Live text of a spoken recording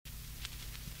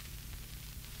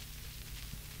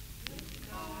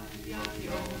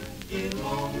Get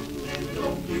along, little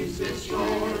donkeys, it's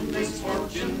your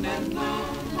misfortune and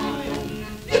not my own.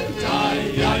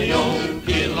 Yi-yi-yo,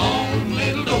 get along,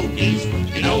 little donkeys.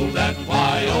 You know that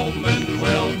Wyoming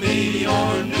will be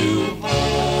your new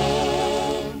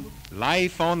home.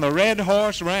 Life on the Red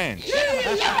Horse Ranch.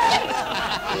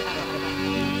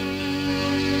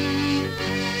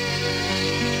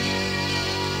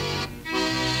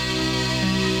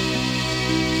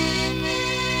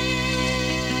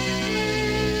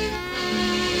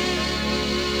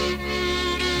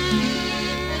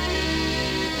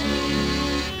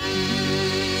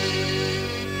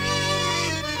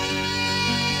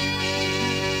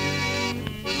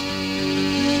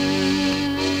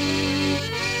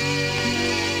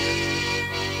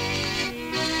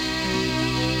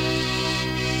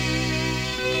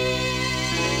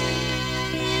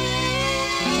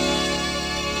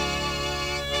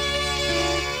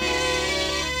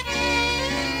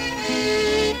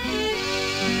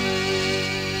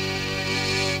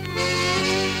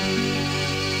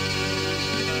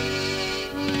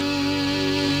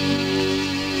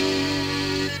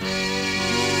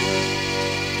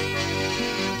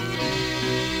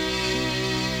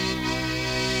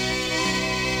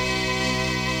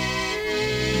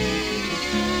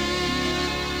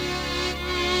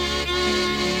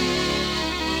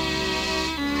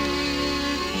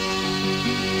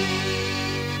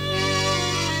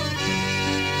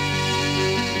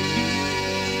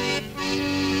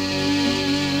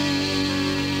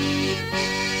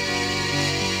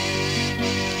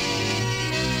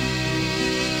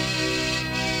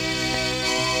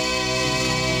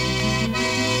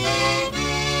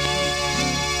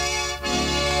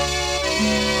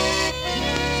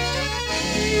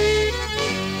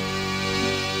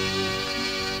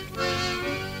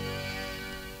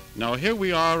 Now here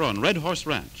we are on Red Horse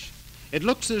Ranch. It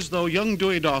looks as though young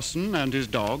Dewey Dawson and his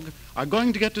dog are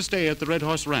going to get to stay at the Red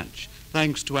Horse Ranch,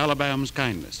 thanks to Alabama's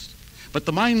kindness. But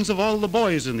the minds of all the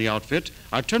boys in the outfit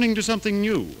are turning to something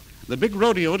new, the big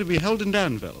rodeo to be held in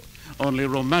Danville. Only a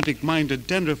romantic-minded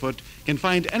tenderfoot can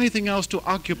find anything else to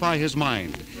occupy his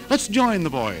mind. Let's join the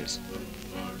boys.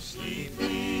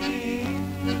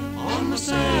 On the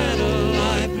saddle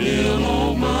I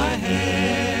pillow my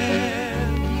head,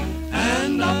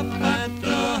 and up at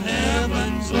the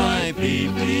heavens lie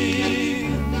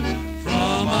peeping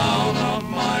from out of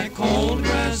my cold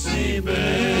grassy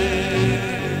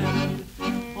bed.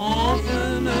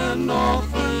 Often and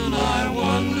often I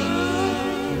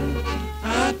wonder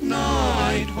at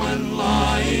night when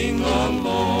lying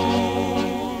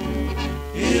alone,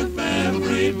 if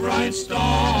every bright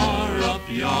star up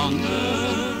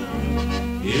yonder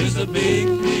is a big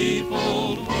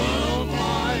peopled world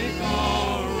like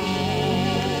our own.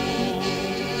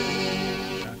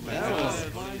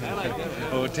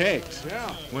 Oh, Tex.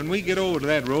 Yeah. When we get over to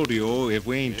that rodeo, if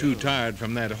we ain't too tired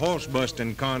from that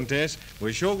horse-busting contest,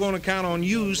 we're sure going to count on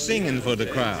you singing for the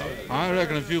crowd. I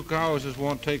reckon a few cows just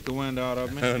won't take the wind out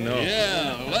of me. No.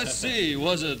 Yeah, let's see.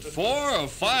 Was it 4 or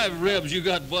 5 ribs you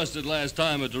got busted last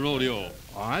time at the rodeo?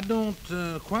 I don't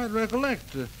quite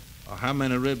recollect how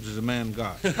many ribs has a man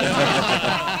got.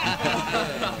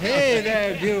 Hey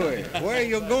there, Dewey. Where are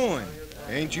you going?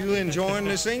 Ain't you enjoying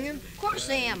the singing? Of course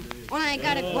I am. Well, I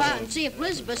gotta go out and see if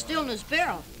Elizabeth's still in his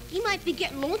barrel. He might be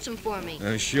getting lonesome for me.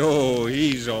 Sure,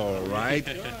 he's all right.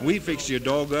 We fixed your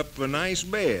dog up a nice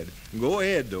bed. Go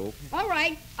ahead, though. All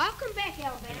right, I'll come back,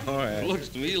 Alabama. All right. Looks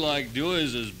to me like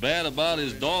Dewey's as bad about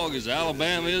his dog as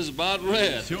Alabama is about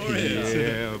Red. Sure is.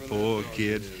 Yeah, poor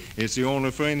kid. It's the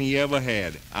only friend he ever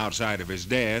had, outside of his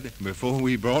dad, before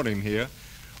we brought him here.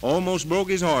 Almost broke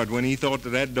his heart when he thought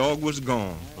that dog was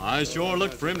gone. I sure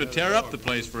looked for him to tear up the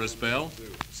place for a spell.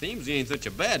 Seems he ain't such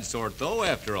a bad sort, though,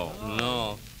 after all.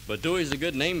 No, but Dewey's a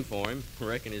good name for him. I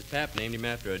reckon his pap named him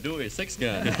after a Dewey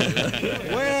 6-gun.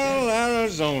 Well,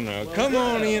 Arizona, come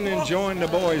on in and join the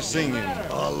boys singing.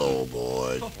 Hello,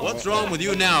 boys. What's wrong with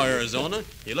you now, Arizona?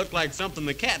 You look like something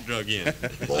the cat drug in.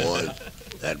 Boys,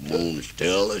 that moon's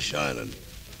still a-shining.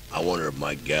 I wonder if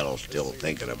my gal's still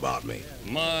thinking about me.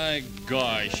 My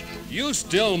gosh, you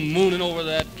still mooning over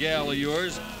that gal of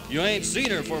yours? You ain't seen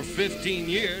her for 15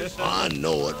 years. I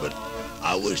know it, but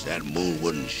I wish that moon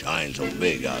wouldn't shine so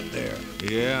big out there.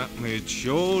 Yeah, it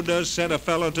sure does set a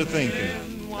fellow to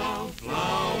thinking. While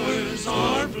flowers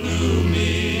are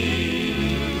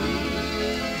blooming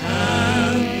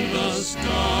and the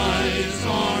skies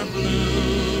are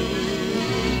blue,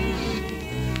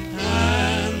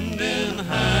 hand in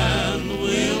hand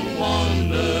we'll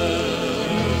wander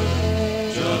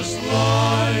just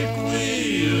like we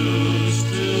used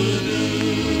to do.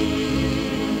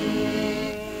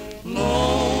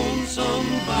 Lonesome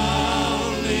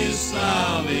valleys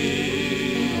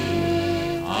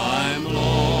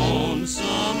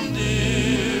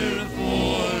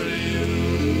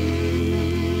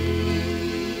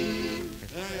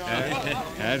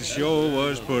That sure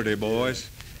was pretty, boys.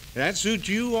 That suit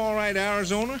you all right,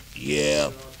 Arizona?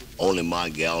 Yeah, only my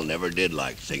gal never did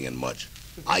like singing much.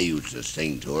 I used to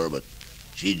sing to her, but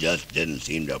she just didn't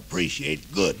seem to appreciate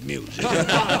good music.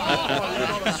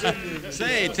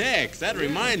 Say, Tex, that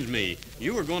reminds me.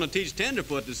 You were going to teach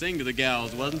Tenderfoot to sing to the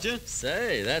gals, wasn't you?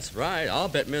 Say, that's right. I'll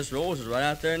bet Miss Rose is right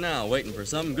out there now, waiting for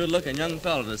some good-looking young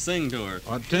fella to sing to her.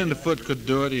 Tenderfoot could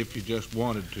do it if he just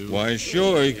wanted to. Why,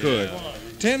 sure he could.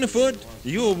 Tenderfoot,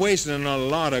 you were wasting a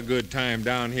lot of good time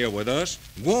down here with us.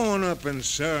 Go on up and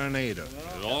serenade her.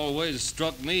 It always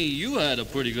struck me you had a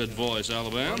pretty good voice,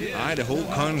 Alabama.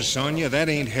 Idaho Sonia, that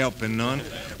ain't helping none.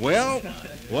 Well,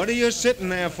 what are you sitting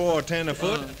there for,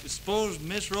 Tenderfoot? Suppose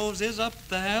Miss Rose is up at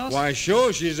the house? Why,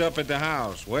 sure she's up at the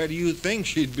house. Where do you think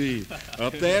she'd be?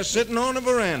 Up there sitting on the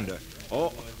veranda.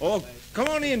 Oh, come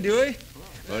on in, Dewey.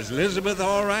 Was Elizabeth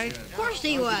all right? Of course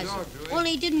he was.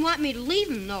 Only he didn't want me to leave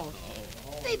him, though.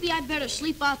 Maybe I'd better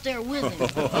sleep out there with him.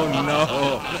 Oh,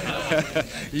 no.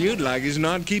 You'd like us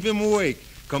not keep him awake.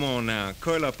 Come on now,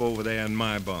 curl up over there in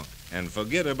my bunk and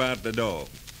forget about the dog.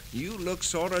 You look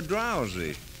sort of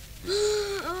drowsy.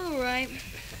 All right.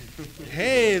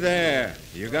 Hey there,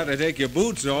 you got to take your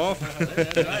boots off.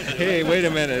 Hey, wait a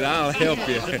minute, I'll help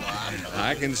you.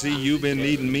 I can see you've been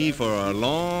needing me for a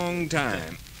long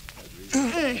time.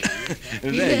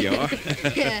 There you are.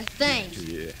 Yeah, thanks.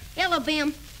 Yeah.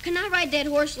 Alabama, can I ride that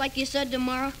horse like you said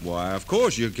tomorrow? Why, of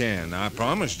course you can. I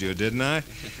promised you, didn't I?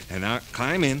 And now,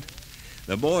 climb in.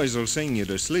 The boys will sing you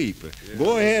to sleep.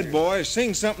 Go ahead, boys.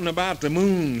 Sing something about the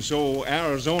moon so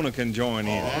Arizona can join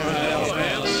in. All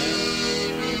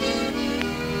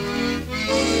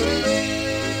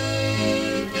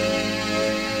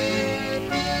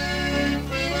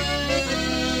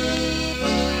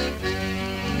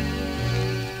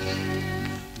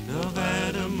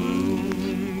Nevada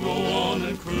moon, go on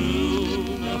and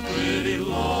croon a pretty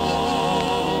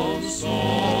love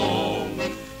song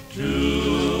to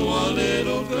a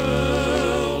little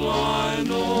girl I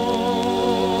know.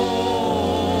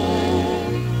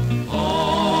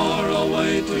 Far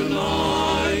away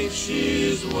tonight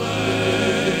she's waiting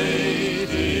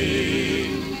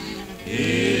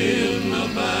in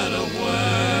Nevada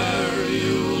where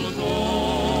you'll go.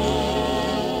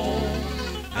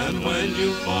 And when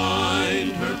you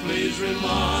find her, please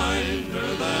remind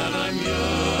her that I'm yearning.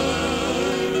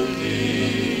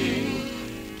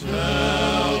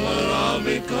 Tell her I'll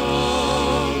be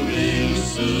coming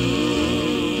soon.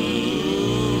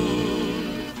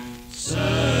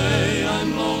 Say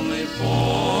I'm lonely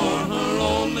for her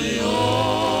only always.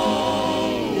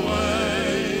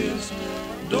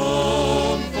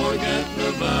 Don't forget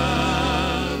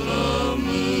Nevada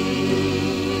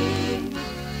moon.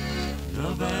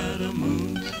 Nevada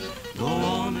moon, go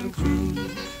on and croon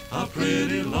a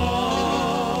pretty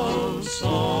love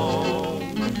song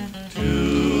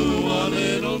to a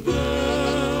little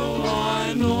girl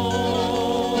I know.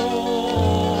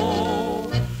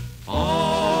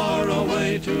 Far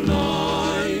away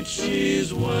tonight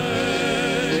she's waiting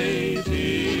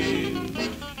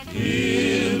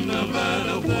in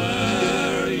Nevada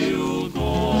where you'll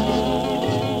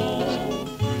go.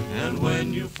 And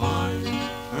when you find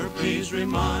her, please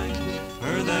remind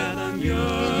her that I'm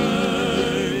yearning.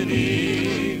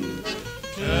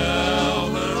 Tell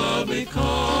her I'll be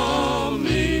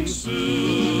coming soon.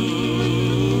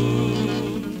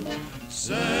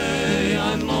 Say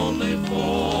I'm lonely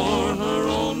for her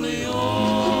only always.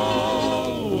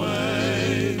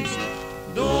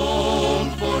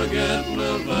 Don't forget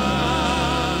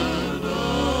Nevada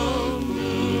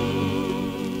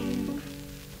moon.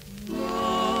 Nevada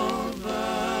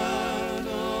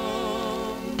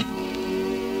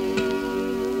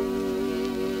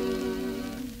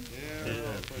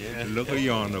Look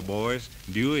yonder, boys.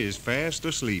 Dewey is fast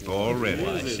asleep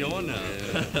already. Sure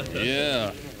enough.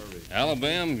 Yeah.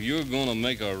 Alabama, you're going to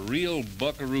make a real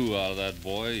buckaroo out of that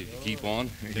boy if you keep on.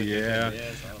 Yeah,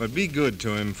 but be good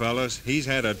to him, fellas. He's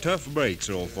had a tough break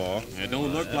so far. It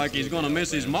don't look like he's going to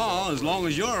miss his ma as long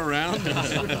as you're around.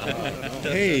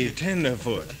 Hey,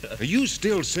 Tenderfoot, are you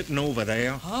still sitting over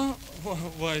there? Huh?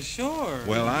 Why, sure.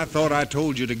 Well, I thought I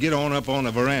told you to get on up on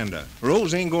the veranda.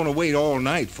 Rose ain't going to wait all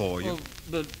night for you. Well,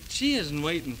 but she isn't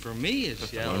waiting for me, is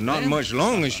she, Well, Alabama? not much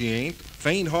longer she ain't.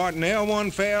 Faint heart ne'er one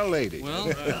fair lady.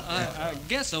 Well, I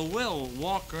guess I will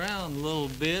walk around a little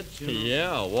bit, you know.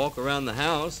 Yeah, walk around the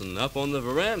house and up on the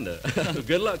veranda.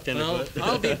 Good luck, Well, Tenderfoot.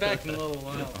 I'll be back in a little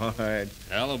while. All right.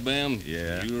 Alabama,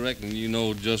 Yeah. you reckon you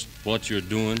know just what you're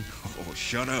doing? Oh,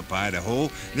 shut up, Idaho.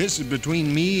 This is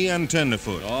between me and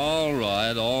Tenderfoot. All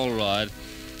right, all right.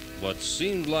 But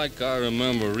seems like I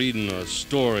remember reading a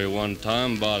story one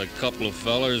time about a couple of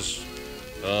fellers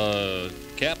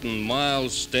Captain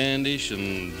Miles Standish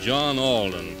and John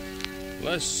Alden.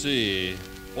 Let's see.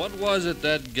 What was it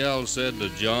that gal said to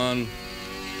John?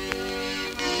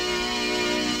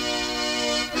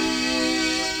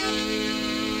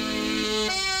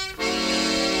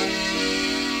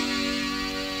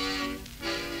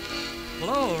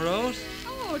 Hello, Rose.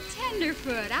 Oh,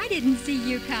 Tenderfoot, I didn't see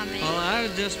you coming. Well, I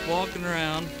was just walking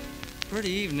around. Pretty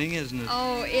evening, isn't it?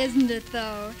 Oh, isn't it,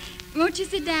 though? Won't you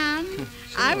sit down?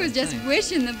 I was just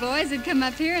wishing the boys would come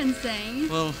up here and sing.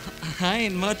 Well, I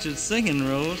ain't much at singing,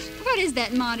 Rose. What is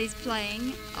that Monty's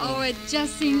playing? Oh, it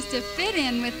just seems to fit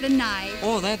in with the night.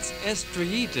 Oh, that's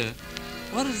Estrellita.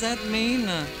 What does that mean?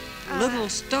 Little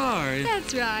star.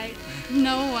 That's right.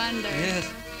 No wonder.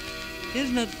 Yes.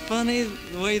 Isn't it funny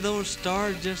the way those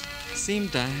stars just seem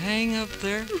to hang up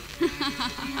there?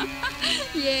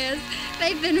 Yes,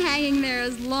 they've been hanging there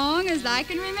as long as I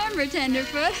can remember,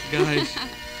 Tenderfoot. Gosh,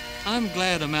 I'm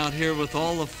glad I'm out here with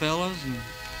all the fellas and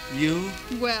you.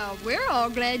 Well, we're all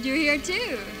glad you're here,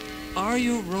 too. Are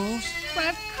you, Rose? Well,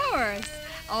 of course.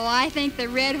 Oh, I think the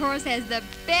Red Horse has the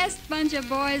best bunch of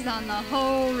boys on the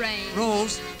whole range.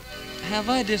 Rose, have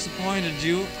I disappointed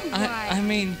you? Why? I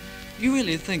mean, you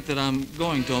really think that I'm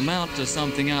going to amount to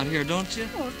something out here, don't you?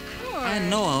 Oh, of course. I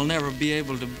know I'll never be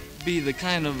able to be the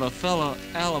kind of a fellow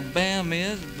Alabama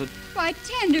is, but... Why,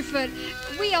 Tenderfoot,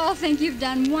 we all think you've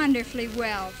done wonderfully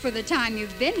well for the time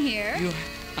you've been here.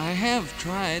 I have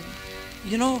tried.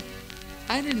 You know,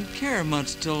 I didn't care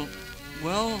much till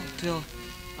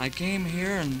I came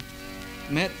here and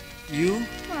met you.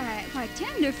 Why,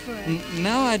 Tenderfoot.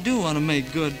 Now I do want to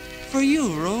make good. For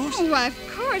you, Rose. Oh, why,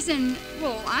 of course, and,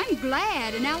 well, I'm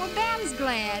glad, and Alabama's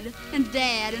glad, and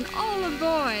Dad, and all the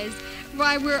boys.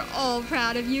 Why, we're all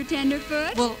proud of you,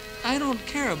 Tenderfoot. Well, I don't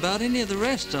care about any of the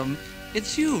rest of them.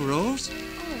 It's you, Rose.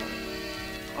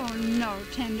 Oh, no,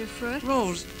 Tenderfoot.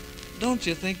 Rose, don't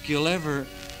you think you'll ever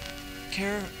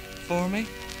care for me?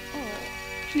 Oh,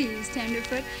 please,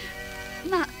 Tenderfoot.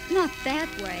 Not that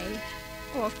way.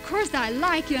 Oh, of course I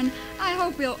like you, and I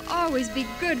hope we'll always be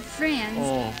good friends.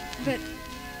 Oh. But...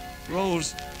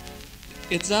 Rose,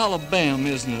 it's Alabama,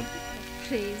 isn't it?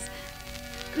 Please,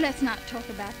 let's not talk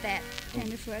about that,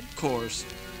 Tenderfoot. Of course.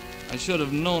 I should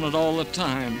have known it all the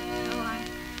time. Oh,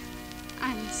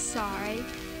 I'm sorry.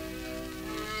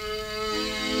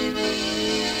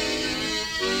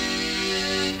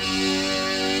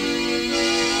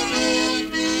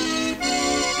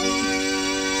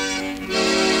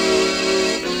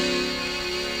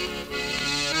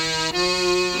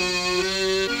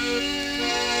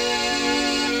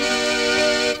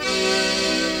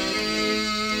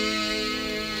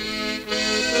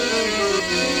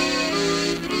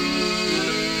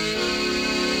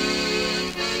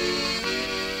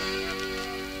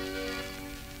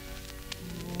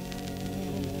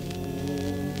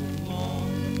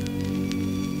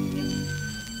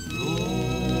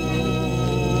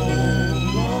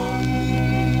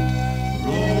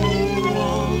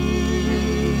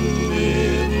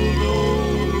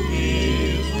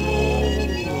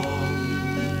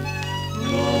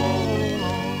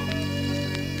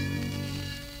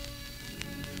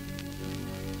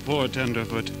 Poor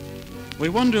Tenderfoot. We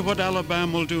wonder what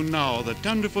Alabama will do now that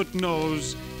Tenderfoot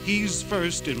knows he's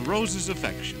first in Rose's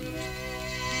affections.